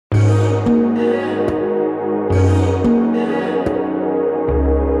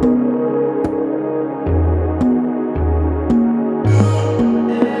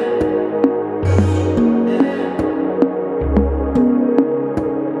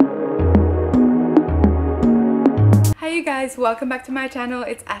you guys, welcome back to my channel.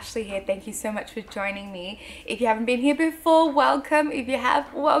 It's Ashley here. Thank you so much for joining me. If you haven't been here before, welcome. If you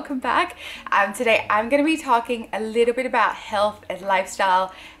have, welcome back. Today I'm going to be talking a little bit about health and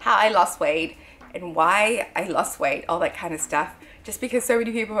lifestyle, how I lost weight and why I lost weight, all that kind of stuff. Just because so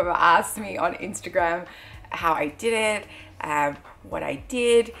many people have asked me on Instagram how I did it, what I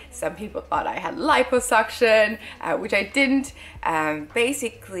did. Some people thought I had liposuction, which I didn't.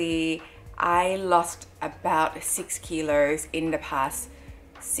 Basically, I lost about 6 kilos in the past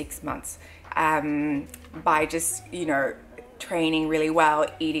 6 months by just, training really well,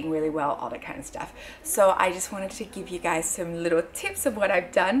 eating really well, all that kind of stuff. So I just wanted to give you guys some little tips of what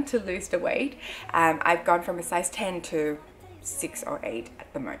I've done to lose the weight. I've gone from a size 10 to 6 or 8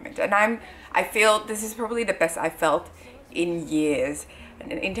 at the moment, and I feel this is probably the best I've felt in years.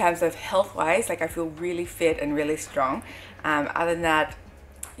 And in terms of health wise, like I feel really fit and really strong. Other than that,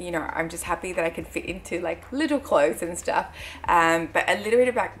 I'm just happy that I can fit into like little clothes and stuff. But a little bit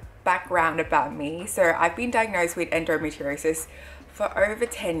of background about me. So I've been diagnosed with endometriosis for over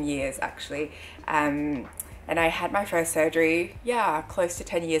 10 years actually. And I had my first surgery, close to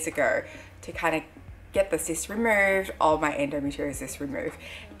 10 years ago, to kind of get the cysts removed, all my endometriosis removed.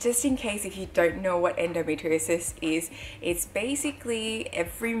 Just in case if you don't know what endometriosis is, it's basically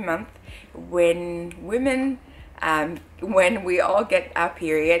every month when women, when we all get our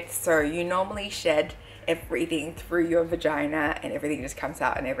period, so you normally shed everything through your vagina and everything just comes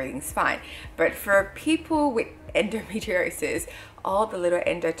out and everything's fine. But for people with endometriosis, all the little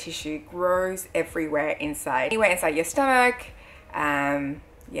endo tissue grows everywhere inside, anywhere inside your stomach,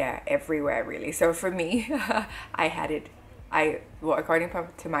 everywhere really. So for me, I had it, according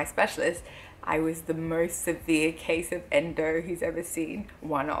to my specialist, I was the most severe case of endo he's ever seen,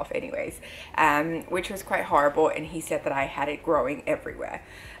 one of anyways, which was quite horrible, and he said that I had it growing everywhere.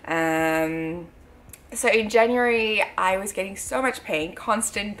 So in January, I was getting so much pain,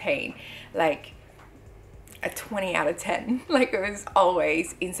 constant pain, like a 20 out of 10, like it was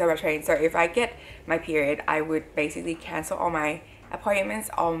always in so much pain. So if I get my period, I would basically cancel all my appointments,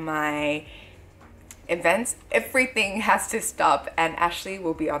 all my events, everything has to stop, and Ashley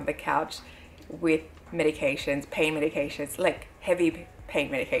will be on the couch with medications, pain medications, like heavy pain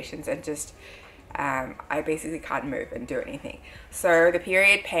medications, and just I basically can't move and do anything. So the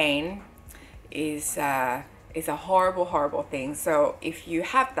period pain is a horrible thing. So if you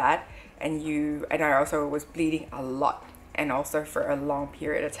have that, and I also was bleeding a lot, and also for a long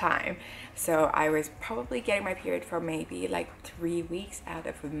period of time. So I was probably getting my period for maybe like 3 weeks out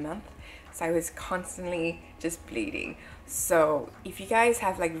of a month. So I was constantly just bleeding. So if you guys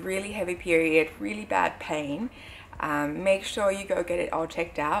have like really heavy period, really bad pain, make sure you go get it all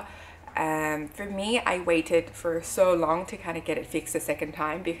checked out. For me, I waited for so long to kind of get it fixed the second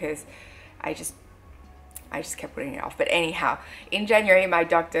time because I just kept putting it off. But anyhow, in January, my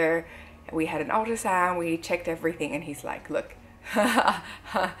doctor, we had an ultrasound, we checked everything, and he's like, look,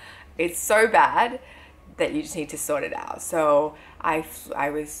 it's so bad that you just need to sort it out. So I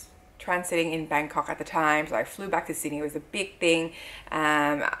was transiting in Bangkok at the time, so I flew back to Sydney. It was a big thing,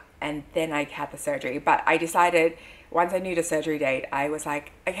 and then I had the surgery. But I decided, once I knew the surgery date, I was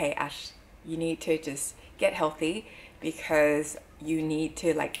like, okay, Ash, you need to just get healthy because you need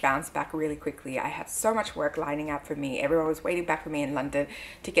to like bounce back really quickly. I had so much work lining up for me. Everyone was waiting back for me in London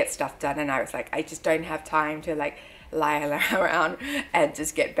to get stuff done, and I was like, I just don't have time to like lie around and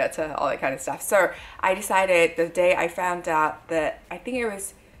just get better, all that kind of stuff. So I decided the day I found out that, I think it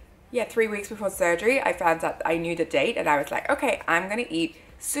was 3 weeks before surgery, I found out I knew the date, and I was like, okay, I'm gonna eat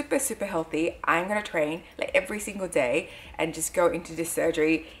super healthy. I'm gonna train like every single day and just go into this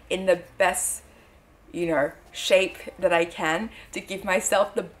surgery in the best shape that I can, to give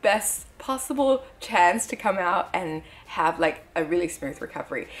myself the best possible chance to come out and have like a really smooth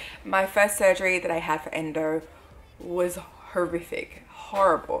recovery. My first surgery that I had for endo was horrific,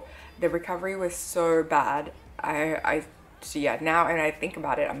 horrible. The recovery was so bad. Now when I think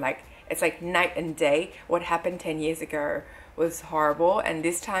about it, I'm like, it's like night and day. What happened 10 years ago was horrible, and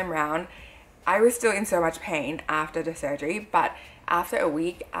this time round I was still in so much pain after the surgery, but after a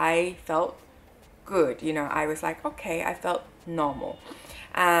week I felt good. I was like, okay, I felt normal.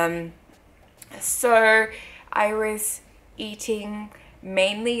 So I was eating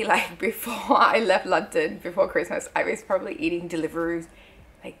mainly, like before I left London, before Christmas, I was probably eating Deliveroo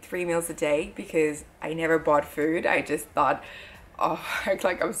like 3 meals a day because I never bought food. I just thought, oh,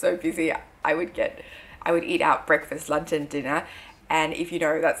 like I'm so busy. I would eat out breakfast, lunch and dinner, and if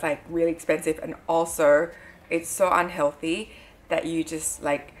that's like really expensive, and also it's so unhealthy that you just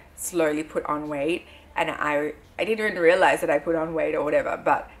like slowly put on weight. And I didn't even realize that I put on weight or whatever,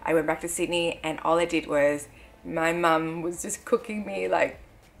 but I went back to Sydney, and all I did was my mum was just cooking me like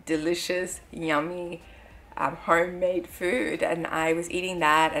delicious, yummy, homemade food, and I was eating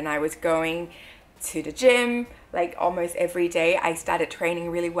that, and I was going to the gym like almost every day. I started training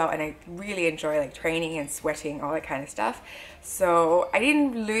really well, and I really enjoy like training and sweating, all that kind of stuff. So I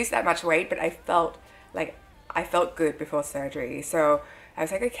didn't lose that much weight, but I felt good before surgery. So I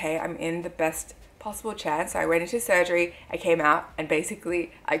was like, okay, I'm in the best possible chance. So I went into surgery, I came out, and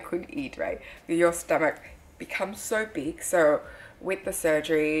basically I couldn't eat, right? Your stomach becomes so big. So with the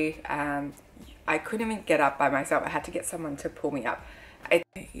surgery, I couldn't even get up by myself. I had to get someone to pull me up.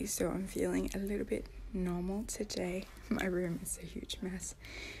 So I'm feeling a little bit normal today. My room is a huge mess,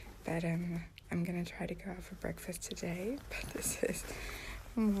 but I'm gonna try to go out for breakfast today. But this is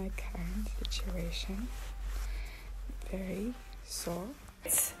my current situation. Very sore.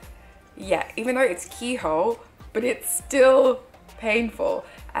 Yeah, even though it's keyhole, but it's still painful.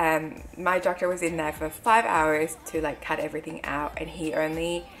 My doctor was in there for 5 hours to like cut everything out, and he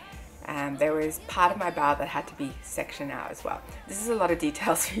only there was part of my bowel that had to be sectioned out as well. This is a lot of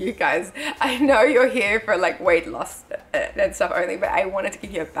details for you guys. I know you're here for like weight loss and stuff only, but I wanted to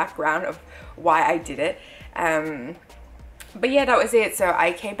give you a background of why I did it. But yeah, that was it. So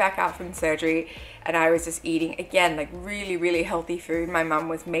I came back out from surgery, and I was just eating again like really, really healthy food. My mum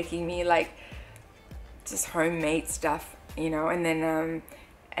was making me like just homemade stuff, you know, and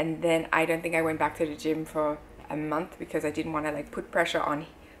then I don't think I went back to the gym for a month because I didn't want to like put pressure on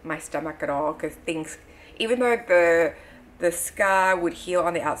my stomach at all, because things, even though the scar would heal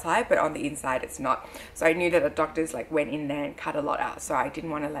on the outside, but on the inside it's not. So I knew that the doctors like went in there and cut a lot out, so I didn't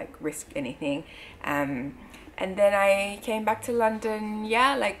want to like risk anything. And then I came back to London,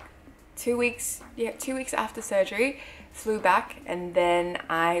 yeah, like 2 weeks after surgery, flew back, and then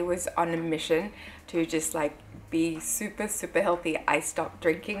I was on a mission to just like be super, super healthy. I stopped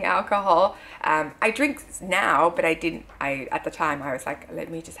drinking alcohol. I drink now, but at the time I was like, let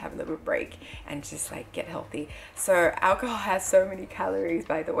me just have a little break and just like get healthy. So alcohol has so many calories,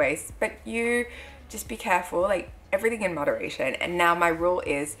 by the way, but you just be careful, like everything in moderation. And now my rule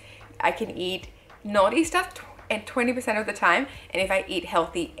is I can eat naughty stuff and 20% of the time, and if I eat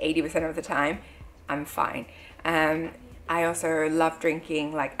healthy 80% of the time, I'm fine. I also love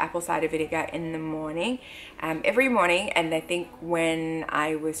drinking like apple cider vinegar in the morning, every morning. And I think when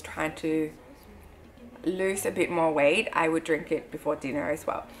I was trying to lose a bit more weight, I would drink it before dinner as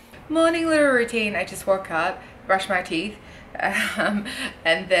well. Morning little routine, I just woke up, brush my teeth, and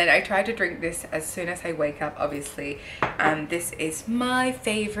then I try to drink this as soon as I wake up, obviously. This is my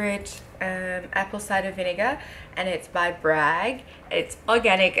favorite apple cider vinegar, and it's by Bragg. It's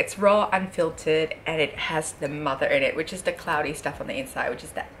organic, it's raw, unfiltered, and it has the mother in it, which is the cloudy stuff on the inside, which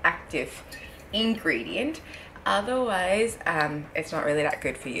is the active ingredient. Otherwise, it's not really that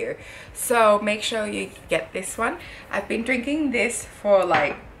good for you. So make sure you get this one. I've been drinking this for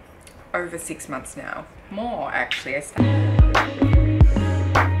like over 6 months now. More actually.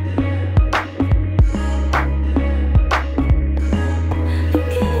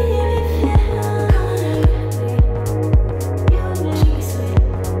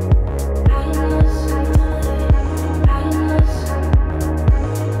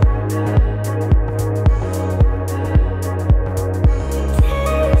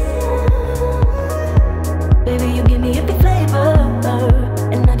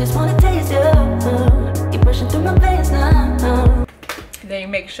 Then you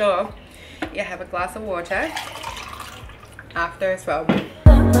make sure you have a glass of water after as well.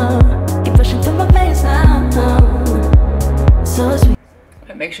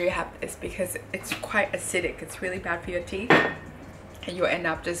 But make sure you have this because it's quite acidic. It's really bad for your teeth, and you'll end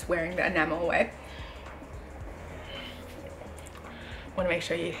up just wearing the enamel away. Want to make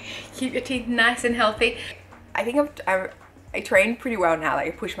sure you keep your teeth nice and healthy. I think I train pretty well now. Like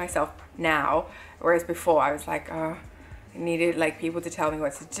I push myself now, whereas before I was like, oh, I needed like people to tell me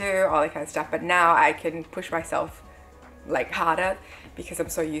what to do, all that kind of stuff. But now I can push myself like harder because I'm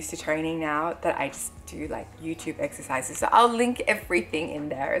so used to training now that I just do like YouTube exercises. So I'll link everything in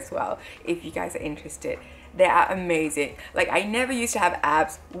there as well if you guys are interested. They are amazing. Like I never used to have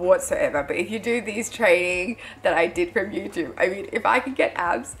abs whatsoever, but if you do these training that I did from YouTube, I mean, if I can get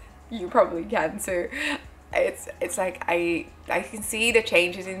abs, you probably can too. It's like I can see the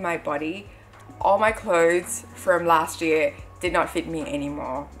changes in my body. All my clothes from last year did not fit me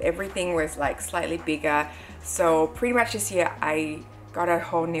anymore. Everything was like slightly bigger. So pretty much this year I got a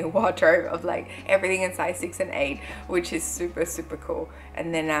whole new wardrobe of like everything in size 6 and 8, which is super, super cool.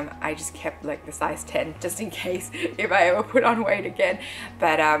 And then I just kept like the size 10 just in case if I ever put on weight again.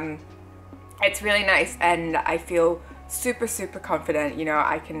 But it's really nice, and I feel super confident. You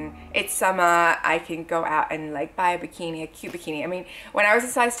know, it's summer, I can go out and like buy a bikini, a cute bikini. I mean, when I was a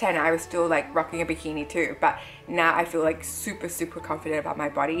size 10, I was still like rocking a bikini too, but now I feel like super confident about my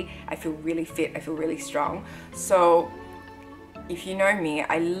body. I feel really fit, I feel really strong. So if you know me,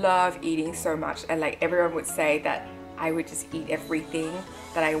 I love eating so much, and like everyone would say that I would just eat everything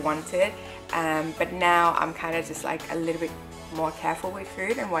that I wanted, but now I'm kind of just like a little bit more careful with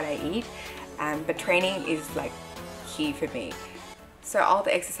food and what I eat, but training is like key for me. So all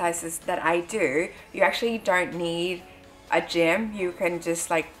the exercises that I do, you actually don't need a gym. You can just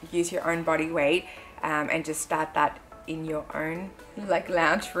like use your own body weight and just start that in your own like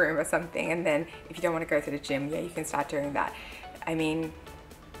lounge room or something, and then if you don't want to go to the gym, yeah, you can start doing that. I mean,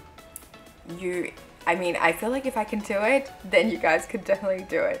 I feel like if I can do it, then you guys could definitely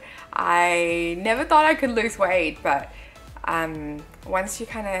do it. I never thought I could lose weight, but once you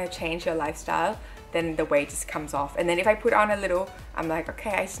kind of change your lifestyle, then the weight just comes off. And then if I put on a little, I'm like,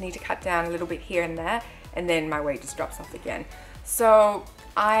 okay, I just need to cut down a little bit here and there, and then my weight just drops off again. So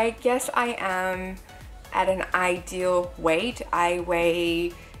I guess I am at an ideal weight. I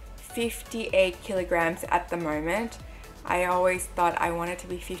weigh 58 kilograms at the moment. I always thought I wanted to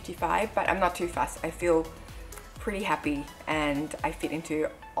be 55, but I'm not too fussed. I feel pretty happy and I fit into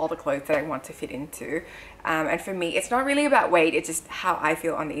all the clothes that I want to fit into. And for me, it's not really about weight, it's just how I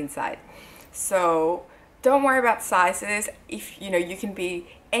feel on the inside. So don't worry about sizes. If you know, you can be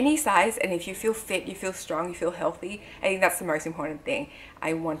any size, and if you feel fit, you feel strong, you feel healthy, I think that's the most important thing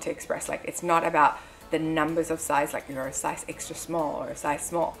I want to express. Like, it's not about the numbers of size, like you're a size extra small or a size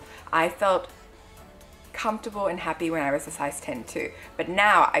small. I felt comfortable and happy when I was a size 10 too, but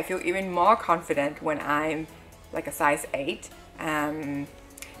now I feel even more confident when I'm like a size 8.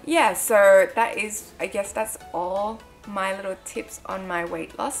 Yeah, so that is, I guess that's all my little tips on my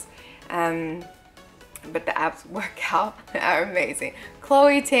weight loss. But the abs workout are amazing.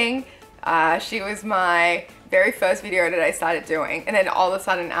 Chloe Ting, she was my very first video that I started doing, and then all of a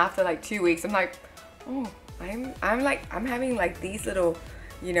sudden after like 2 weeks, I'm like, oh, I'm having like these little,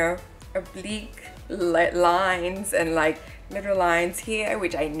 you know, oblique lines and like little lines here,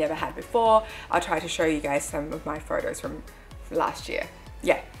 which I never had before. I'll try to show you guys some of my photos from last year.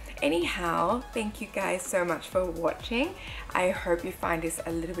 Yeah. Anyhow, thank you guys so much for watching. I hope you find this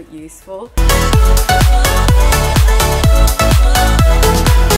a little bit useful.